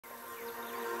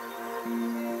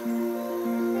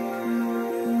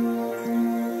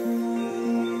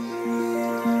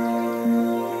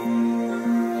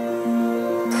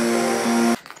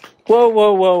Whoa,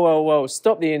 whoa, whoa, whoa, whoa.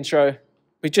 Stop the intro.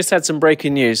 We just had some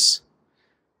breaking news.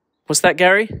 What's that,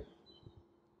 Gary?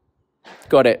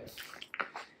 Got it.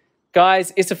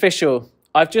 Guys, it's official.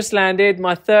 I've just landed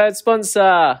my third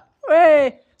sponsor.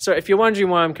 Hey! So if you're wondering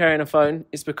why I'm carrying a phone,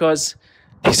 it's because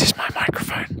this is my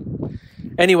microphone.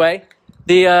 Anyway,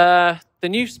 the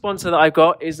new sponsor that I've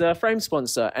got is a frame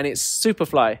sponsor, and it's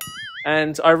Supafly.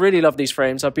 And I really love these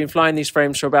frames. I've been flying these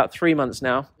frames for about 3 months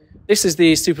now. This is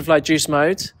the Supafly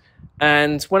Juicemode.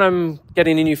 And when I'm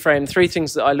getting a new frame, 3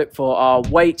 things that I look for are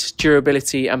weight,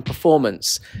 durability, and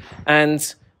performance.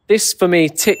 And this, for me,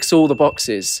 ticks all the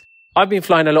boxes. I've been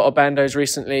flying a lot of bandos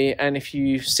recently, and if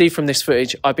you see from this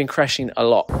footage, I've been crashing a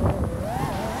lot.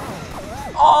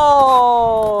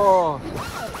 Oh!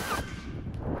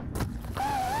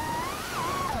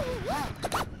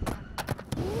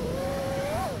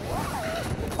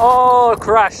 Oh,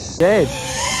 crash. Dead.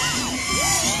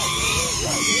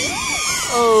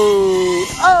 Oh,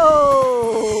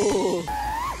 oh!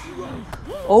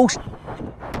 Oh,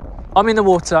 I'm in the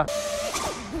water.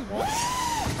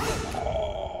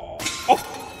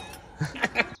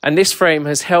 And this frame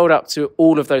has held up to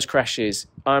all of those crashes.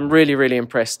 I'm really, really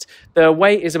impressed. The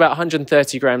weight is about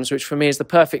 130 grams, which for me is the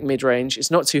perfect mid-range.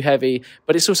 It's not too heavy,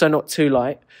 but it's also not too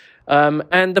light.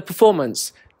 And the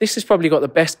performance. This has probably got the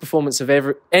best performance of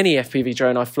any FPV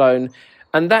drone I've flown.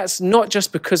 And that's not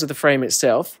just because of the frame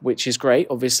itself, which is great,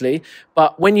 obviously,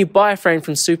 but when you buy a frame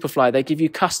from Supafly, they give you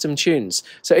custom tunes.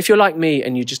 So if you're like me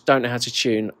and you just don't know how to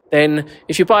tune, then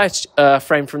if you buy a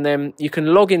frame from them, you can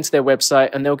log into their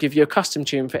website and they'll give you a custom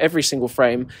tune for every single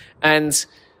frame. And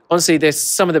honestly, there's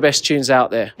some of the best tunes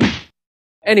out there.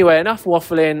 Anyway, enough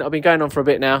waffling. I've been going on for a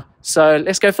bit now. So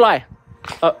let's go fly.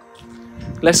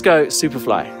 Let's go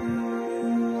Supafly.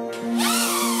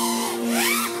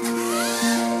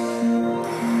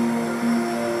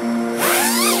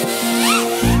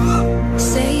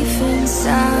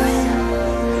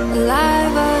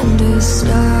 Alive under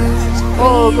stars.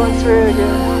 Oh, going through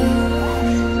again.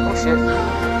 Oh shit.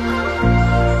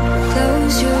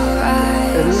 Close your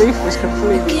eyes. The leaf was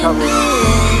completely covered.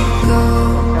 Go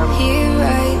here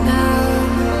right now.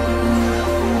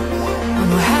 And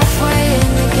we're halfway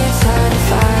and it gets hard to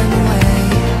find a way.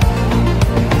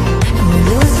 And we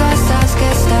lose ourselves,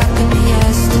 get stuck in the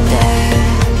yesterday.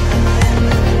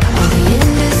 All the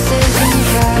indecision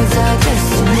clouds our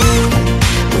destiny.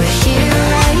 We're here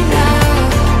right now,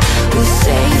 we're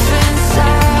safe and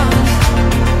sound.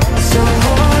 So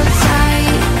hold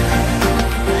tight,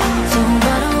 don't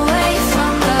run away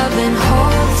from love and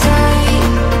hold tight.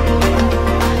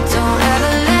 Don't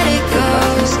ever let it go,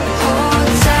 hold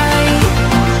tight.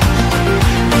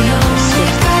 We only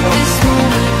got this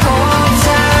moment, hold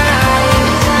tight.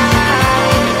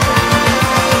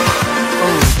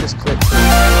 Oh, just clicked.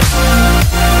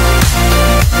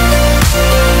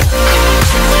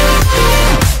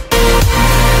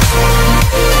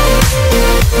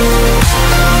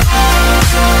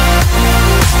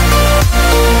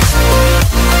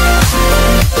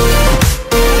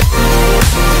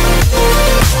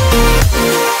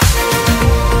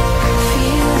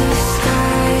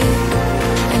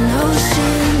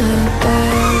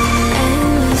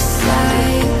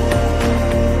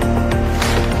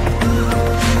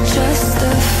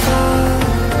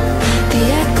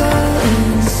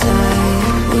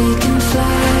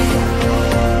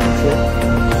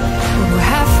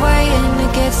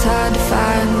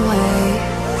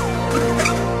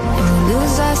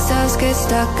 Get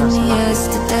stuck in the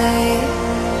yesterday.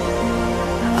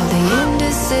 All the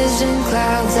indecision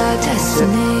clouds our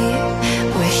destiny.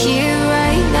 We're here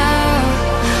right now,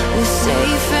 we're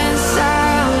safe and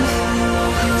sound.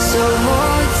 So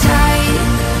hold tight.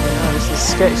 Oh, this is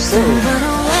sketch city. Don't run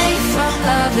away from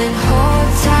love and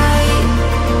hold tight.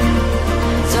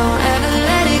 Don't ever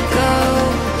let it go,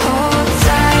 hold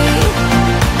tight.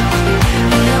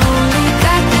 We only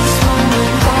got this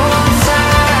moment, hold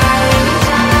tight.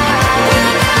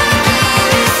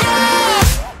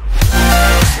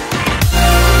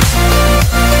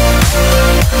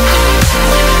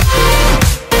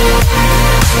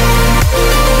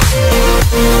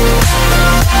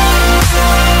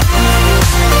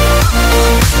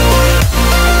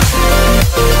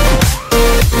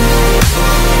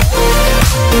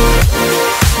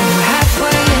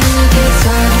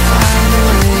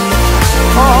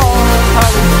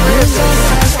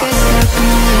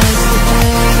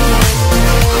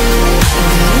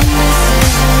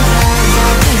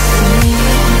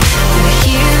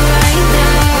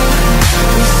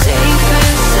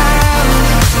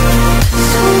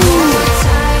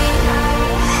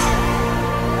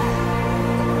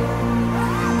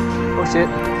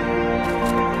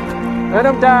 Let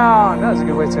them down. That was a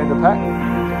good way to end the pack.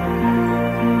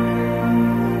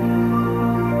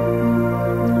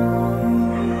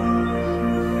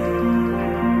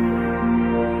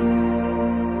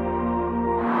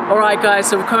 Alright guys,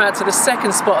 so we've come out to the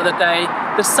second spot of the day.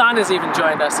 The sun has even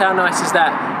joined us. How nice is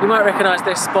that? You might recognise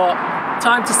this spot.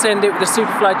 Time to send it with the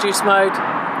Supafly Juicemode.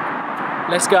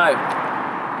 Let's go.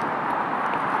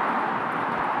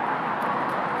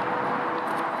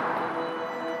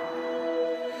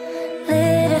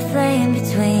 Lit a flame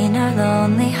between our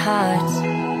lonely hearts.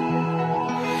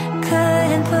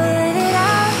 Couldn't put it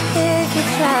out if you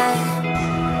tried.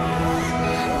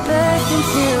 Burst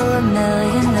into a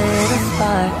million little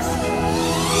sparks.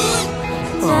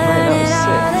 Turning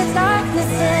all the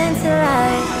darkness into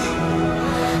light.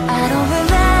 I don't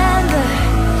remember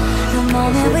the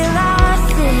moment we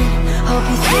lost it. Hope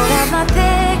you still have my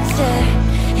picture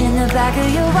in the back of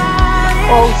your wallet.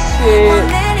 Oh shit,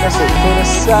 that's what I'm gonna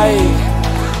say.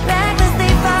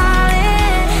 Recklessly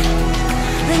falling,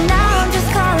 but now I'm just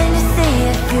calling to see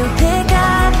if you pick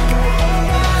up.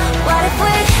 What if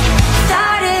we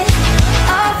started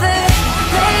over,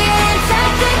 playing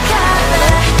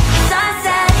technicolor,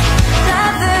 sunset,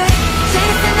 lover,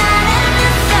 chasing that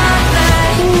endless summer.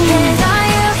 Hands on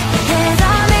you, hands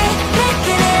on me,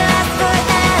 making it last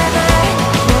forever.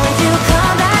 Would you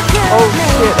come back to me? Oh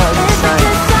shit, that was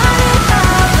insane.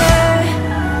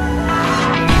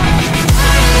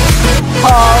 Oh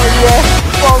yeah,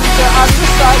 from the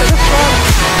underside of the front.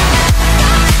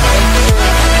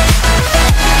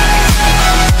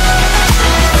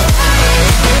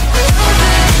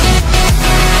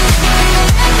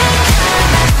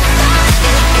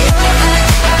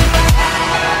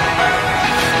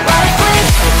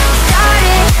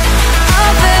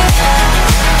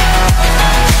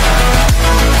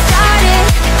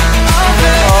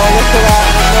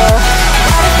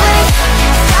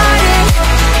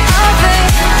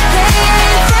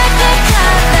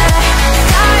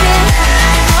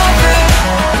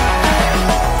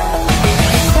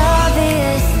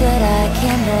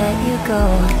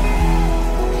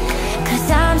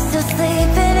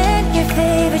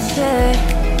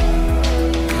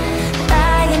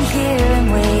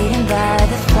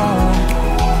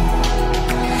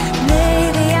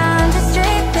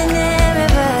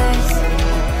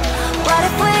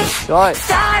 Right.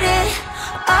 Started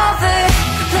over,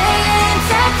 playing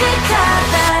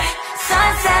technicolor,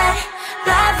 sunset,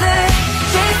 lover,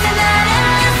 chasing that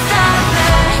endless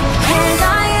summer. Hands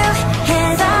on you,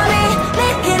 hands on me,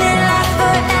 making it last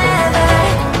forever.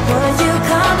 Would you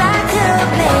come back to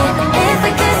me if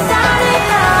we could start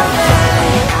it over?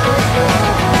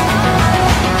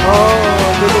 Oh,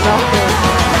 good enough.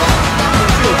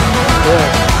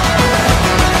 Yeah.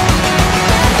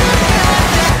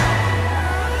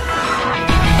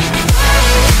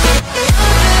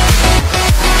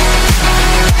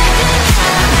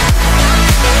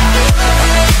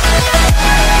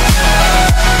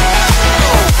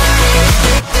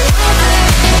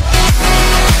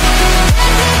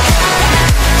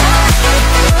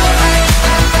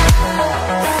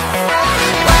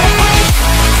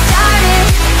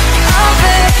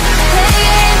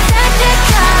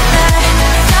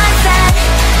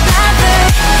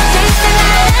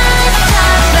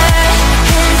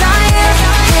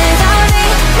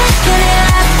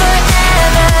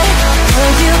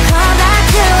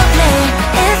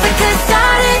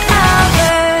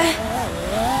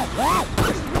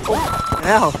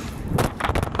 Ow.